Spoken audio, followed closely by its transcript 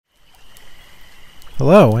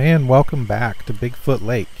Hello and welcome back to Bigfoot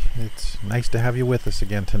Lake. It's nice to have you with us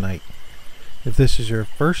again tonight. If this is your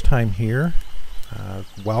first time here,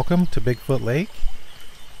 welcome to Bigfoot Lake.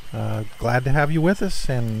 Glad to have you with us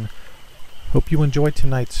and hope you enjoy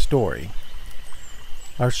tonight's story.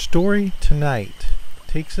 Our story tonight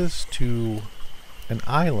takes us to an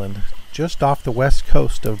island just off the west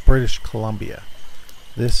coast of British Columbia.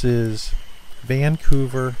 This is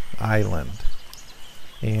Vancouver Island,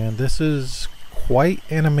 and this is quite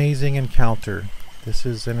an amazing encounter. This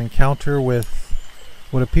is an encounter with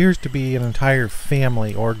what appears to be an entire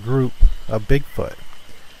family or group of Bigfoot,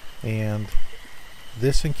 and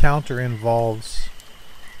this encounter involves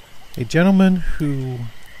a gentleman who,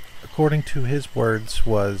 according to his words,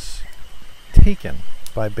 was taken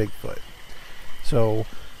by Bigfoot. So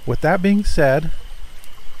with that being said,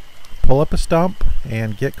 pull up a stump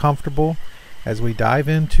and get comfortable as we dive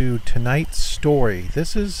into tonight's story.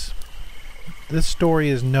 This story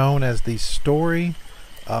is known as the story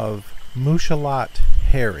of Muchalat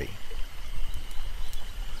Harry.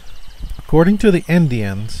 According to the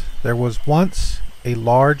Indians, there was once a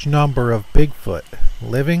large number of Bigfoot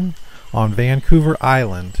living on Vancouver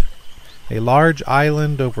Island, a large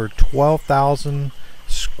island over 12,000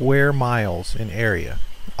 square miles in area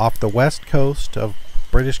off the west coast of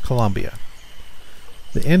British Columbia.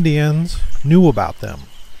 The Indians knew about them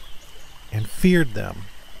and feared them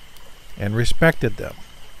and respected them,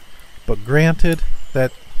 but granted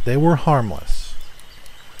that they were harmless.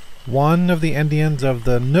 One of the Indians of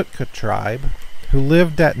the Nootka tribe, who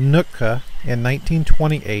lived at Nootka in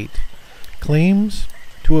 1928, claims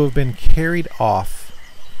to have been carried off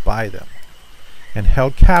by them and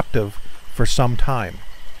held captive for some time.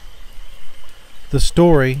 The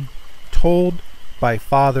story, told by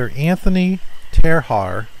Father Anthony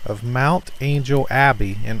Terhar of Mount Angel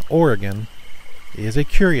Abbey in Oregon, is a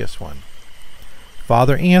curious one.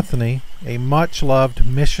 Father Anthony, a much-loved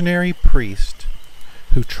missionary priest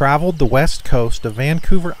who traveled the west coast of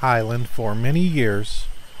Vancouver Island for many years,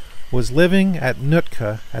 was living at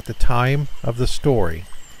Nootka at the time of the story,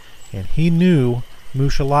 and he knew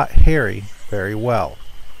Muchalat Harry very well.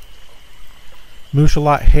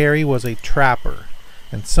 Muchalat Harry was a trapper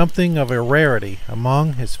and something of a rarity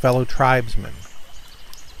among his fellow tribesmen.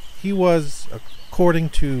 He was, according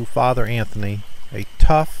to Father Anthony, a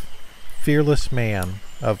tough, fearless man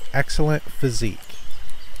of excellent physique.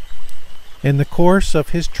 In the course of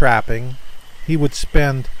his trapping, he would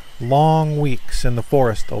spend long weeks in the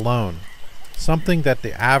forest alone, something that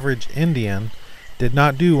the average Indian did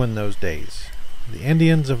not do in those days. The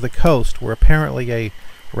Indians of the coast were apparently a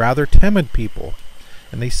rather timid people,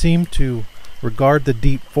 and they seemed to regard the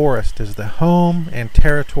deep forest as the home and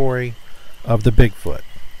territory of the Bigfoot.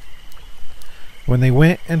 When they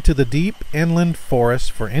went into the deep inland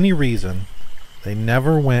forest for any reason, they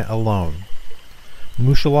never went alone.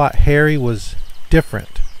 Muchalat Harry was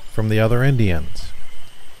different from the other Indians.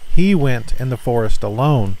 He went in the forest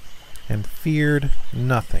alone and feared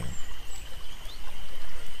nothing.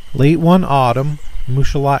 Late one autumn,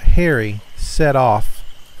 Muchalat Harry set off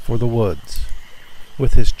for the woods.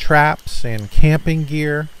 With his traps and camping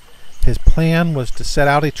gear, his plan was to set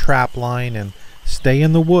out a trap line and stay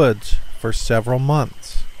in the woods for several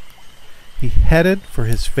months. He headed for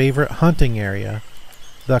his favorite hunting area,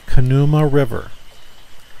 the Conuma River,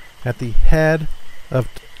 at the head of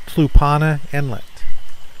Tlupana Inlet.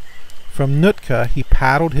 From Nootka, he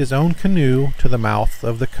paddled his own canoe to the mouth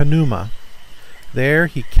of the Conuma. There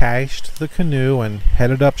he cached the canoe and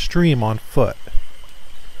headed upstream on foot.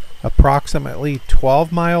 Approximately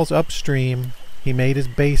 12 miles upstream, he made his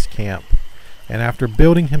base camp, and after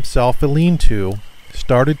building himself a lean-to,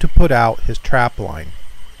 started to put out his trap line.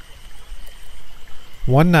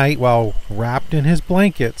 One night, while wrapped in his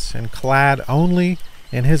blankets and clad only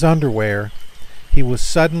in his underwear, he was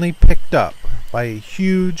suddenly picked up by a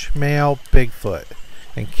huge male Bigfoot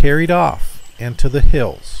and carried off into the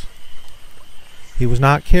hills. He was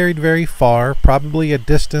not carried very far, probably a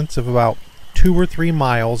distance of about 2 or 3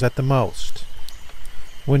 miles at the most.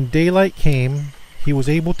 When daylight came, he was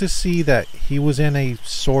able to see that he was in a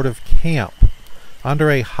sort of camp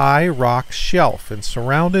under a high rock shelf and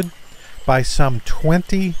surrounded by some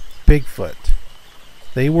 20 Bigfoot.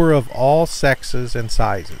 They were of all sexes and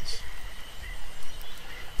sizes.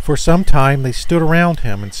 For some time they stood around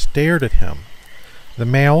him and stared at him, the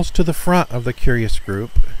males to the front of the curious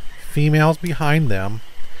group, females behind them,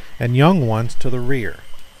 and young ones to the rear.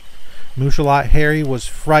 Muchalat Harry was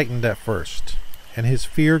frightened at first, and his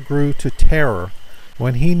fear grew to terror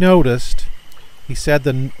when he noticed, he said,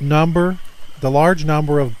 the large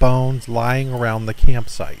number of bones lying around the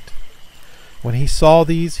campsite. When he saw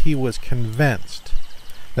these, he was convinced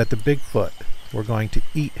that the Bigfoot were going to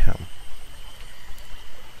eat him.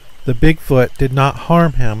 The Bigfoot did not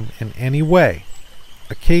harm him in any way.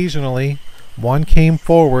 Occasionally, one came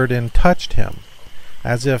forward and touched him,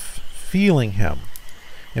 as if feeling him,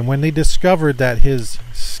 and when they discovered that his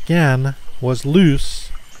skin was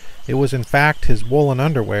loose, it was in fact his woolen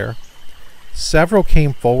underwear, several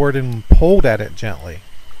came forward and pulled at it gently.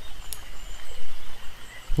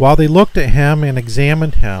 While they looked at him and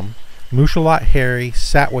examined him, Muchalat Harry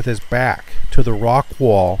sat with his back to the rock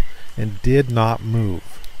wall and did not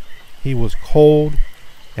move. He was cold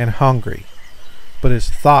and hungry, but his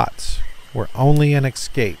thoughts were only an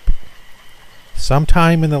escape.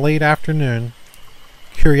 Sometime in the late afternoon,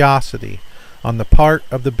 curiosity on the part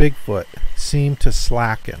of the Bigfoot seemed to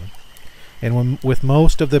slacken, and with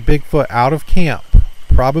most of the Bigfoot out of camp,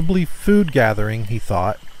 probably food gathering, he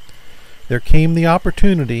thought, there came the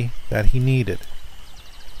opportunity that he needed.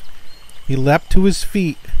 He leapt to his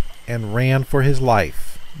feet and ran for his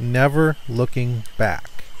life, never looking back.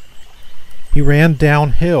 He ran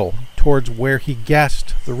downhill towards where he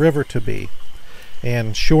guessed the river to be,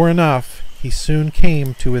 and sure enough, he soon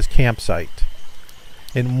came to his campsite.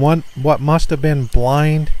 In what must have been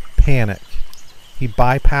blind panic, he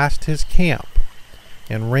bypassed his camp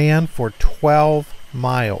and ran for 12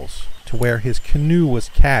 miles to where his canoe was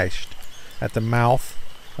cached at the mouth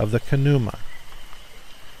of the Conuma.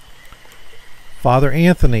 Father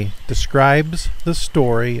Anthony describes the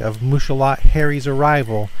story of Muchalat Harry's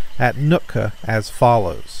arrival at Nootka as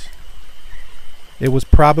follows. It was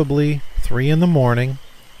probably 3 in the morning.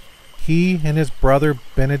 He and his brother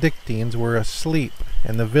Benedictines were asleep,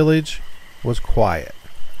 and the village was quiet.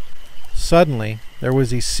 Suddenly, there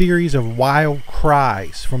was a series of wild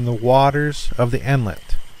cries from the waters of the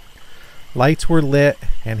inlet. Lights were lit,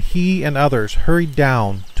 and he and others hurried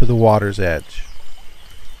down to the water's edge.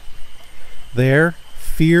 There,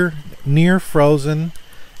 near frozen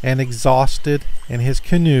and exhausted in his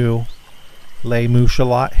canoe, lay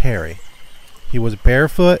Muchalat Harry. He was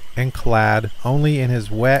barefoot and clad only in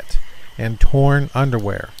his wet and torn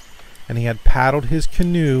underwear, and he had paddled his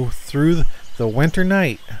canoe through the winter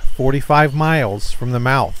night 45 miles from the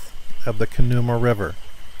mouth of the Conuma River.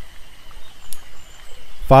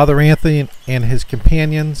 Father Anthony and his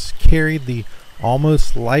companions carried the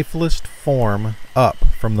almost lifeless form up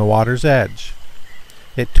from the water's edge.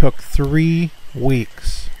 It took 3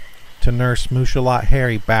 weeks to nurse Muchalat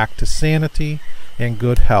Harry back to sanity and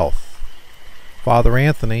good health. Father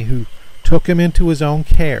Anthony, who took him into his own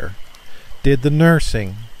care, did the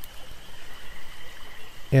nursing,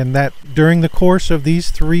 and that during the course of these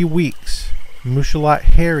 3 weeks, Muchalat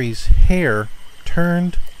Harry's hair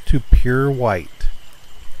turned to pure white.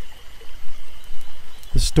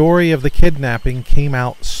 The story of the kidnapping came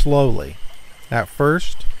out slowly. At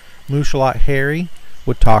first, Muchalat Harry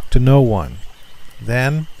would talk to no one.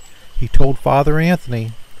 Then, he told Father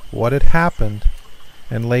Anthony what had happened,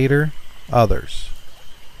 and later, others.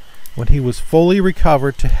 When he was fully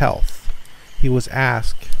recovered to health, he was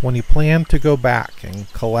asked when he planned to go back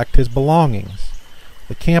and collect his belongings,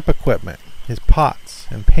 the camp equipment, his pots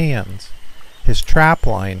and pans, his trap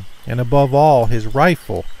line, and above all, his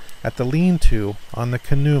rifle at the lean-to on the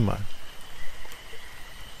Conuma.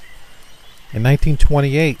 In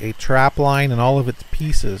 1928, a trap line and all of its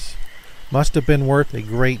pieces must have been worth a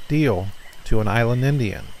great deal to an island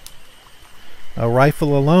Indian. A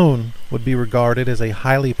rifle alone would be regarded as a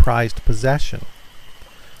highly prized possession.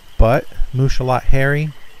 But Muchalat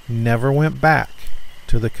Harry never went back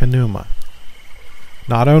to the Conuma.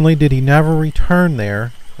 Not only did he never return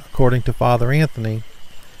there, according to Father Anthony,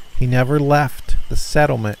 he never left the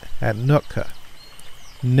settlement at Nootka,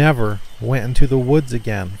 never went into the woods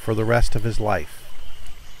again for the rest of his life.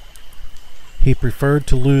 He preferred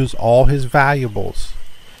to lose all his valuables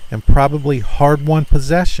and probably hard-won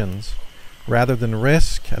possessions rather than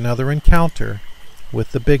risk another encounter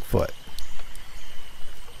with the Bigfoot.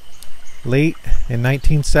 Late in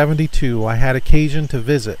 1972, I had occasion to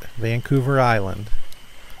visit Vancouver Island.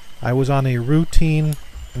 I was on a routine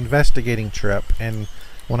investigating trip, and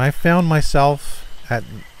when I found myself at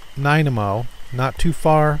Nanaimo, not too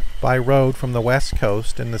far by road from the west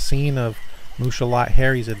coast and the scene of Muchalat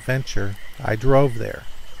Harry's adventure, I drove there.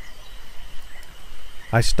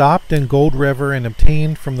 I stopped in Gold River and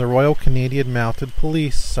obtained from the Royal Canadian Mounted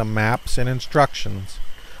Police some maps and instructions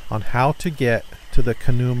on how to get to the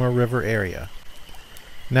Conuma River area.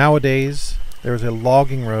 Nowadays, there is a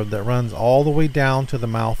logging road that runs all the way down to the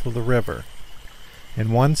mouth of the river.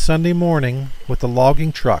 And one Sunday morning, with the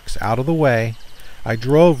logging trucks out of the way, I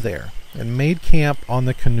drove there and made camp on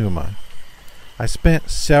the Conuma. I spent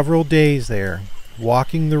several days there,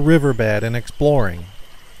 walking the riverbed and exploring.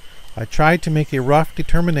 I tried to make a rough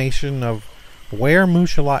determination of where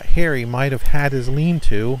Muchalat Harry might have had his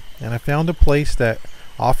lean-to, and I found a place that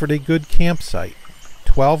offered a good campsite,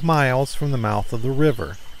 12 miles from the mouth of the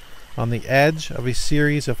river, on the edge of a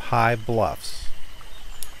series of high bluffs.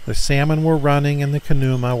 The salmon were running in the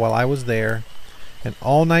Canuma while I was there, and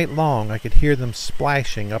all night long I could hear them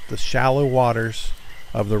splashing up the shallow waters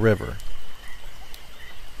of the river.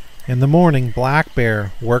 In the morning, Black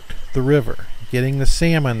Bear worked the river, getting the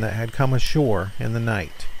salmon that had come ashore in the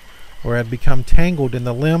night, or had become tangled in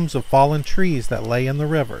the limbs of fallen trees that lay in the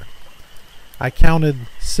river. I counted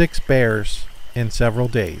 6 bears in several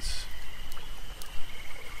days.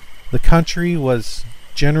 The country was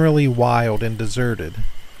generally wild and deserted,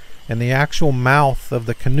 and the actual mouth of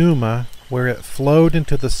the Canuma, where it flowed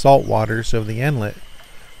into the salt waters of the inlet,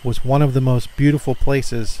 was one of the most beautiful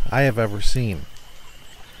places I have ever seen.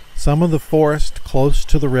 Some of the forest close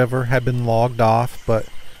to the river had been logged off, but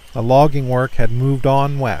the logging work had moved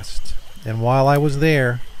on west, and while I was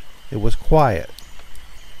there, it was quiet.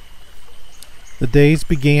 The days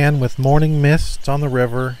began with morning mists on the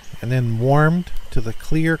river and then warmed to the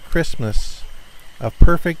clear crispness of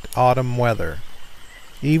perfect autumn weather.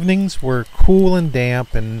 Evenings were cool and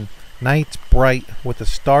damp and nights bright with a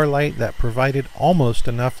starlight that provided almost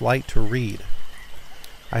enough light to read.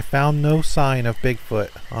 I found no sign of Bigfoot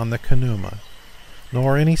on the Canuma,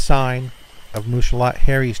 nor any sign of Muchalat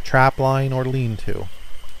Harry's trapline or lean-to.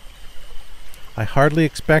 I hardly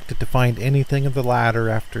expected to find anything of the latter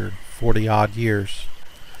after 40-odd years.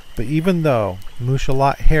 But even though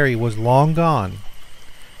Muchalat Harry was long gone,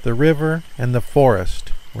 the river and the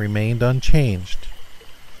forest remained unchanged.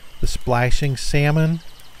 The splashing salmon,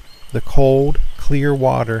 the cold, clear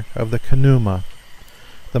water of the Canuma,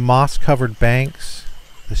 the moss-covered banks,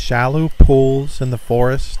 the shallow pools in the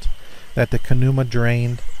forest that the Canuma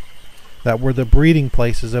drained, that were the breeding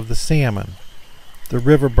places of the salmon, the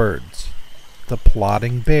river birds, the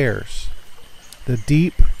plodding bears, the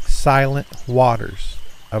deep, silent waters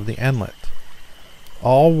of the inlet,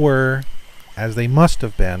 all were as they must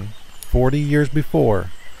have been 40 years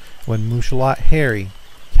before, when Muchalat Harry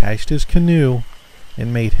cached his canoe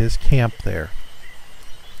and made his camp there.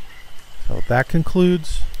 So that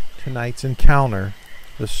concludes tonight's encounter,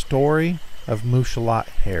 the story of Muchalat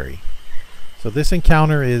Harry. So this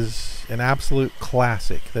encounter is an absolute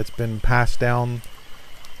classic that's been passed down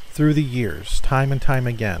through the years, time and time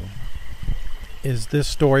again. Is this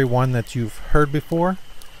story one that you've heard before?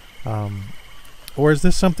 Or is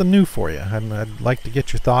this something new for you? I'd like to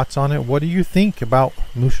get your thoughts on it. What do you think about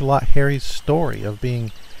Muchalat Harry's story of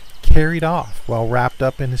being carried off while wrapped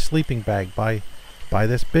up in his sleeping bag by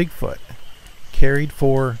this Bigfoot? Carried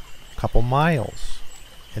for a couple miles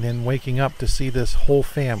and then waking up to see this whole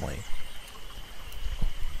family.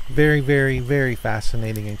 Very, very, very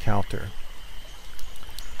fascinating encounter.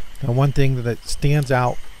 Now, one thing that stands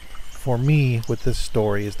out for me with this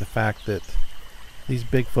story is the fact that these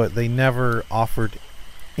Bigfoot, they never offered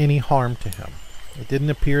any harm to him. It didn't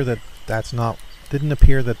appear that that's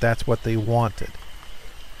what they wanted.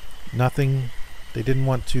 Nothing. They didn't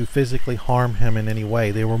want to physically harm him in any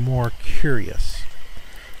way. They were more curious.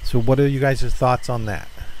 So what are you guys' thoughts on that?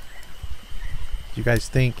 Do you guys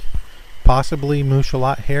think possibly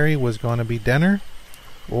Muchalat Harry was going to be dinner,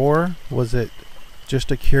 or was it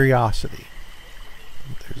just a curiosity?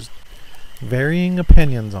 There's varying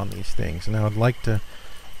opinions on these things, and I would like to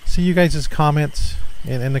see you guys' comments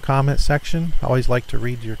in the comment section. I always like to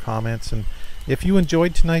read your comments, and if you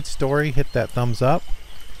enjoyed tonight's story, hit that thumbs up.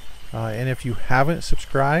 And if you haven't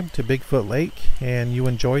subscribed to Bigfoot Lake and you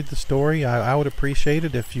enjoyed the story, I would appreciate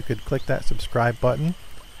it if you could click that subscribe button.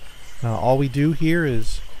 All we do here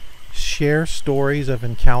is share stories of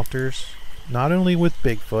encounters, not only with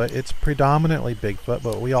Bigfoot, it's predominantly Bigfoot,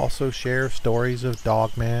 but we also share stories of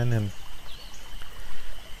dogmen and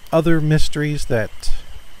other mysteries that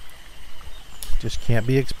just can't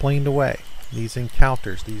be explained away. These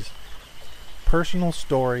encounters, these personal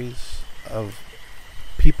stories of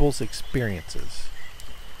people's experiences,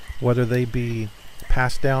 whether they be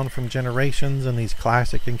passed down from generations in these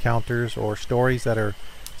classic encounters, or stories that are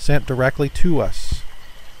sent directly to us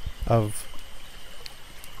of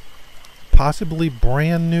possibly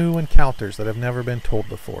brand new encounters that have never been told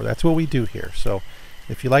before. That's what we do here. So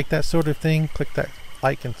if you like that sort of thing, click that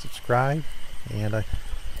like and subscribe, and I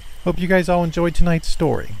hope you guys all enjoyed tonight's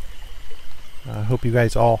story. I hope you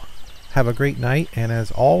guys all have a great night, and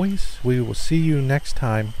as always, we will see you next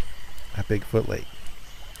time at Bigfoot Lake.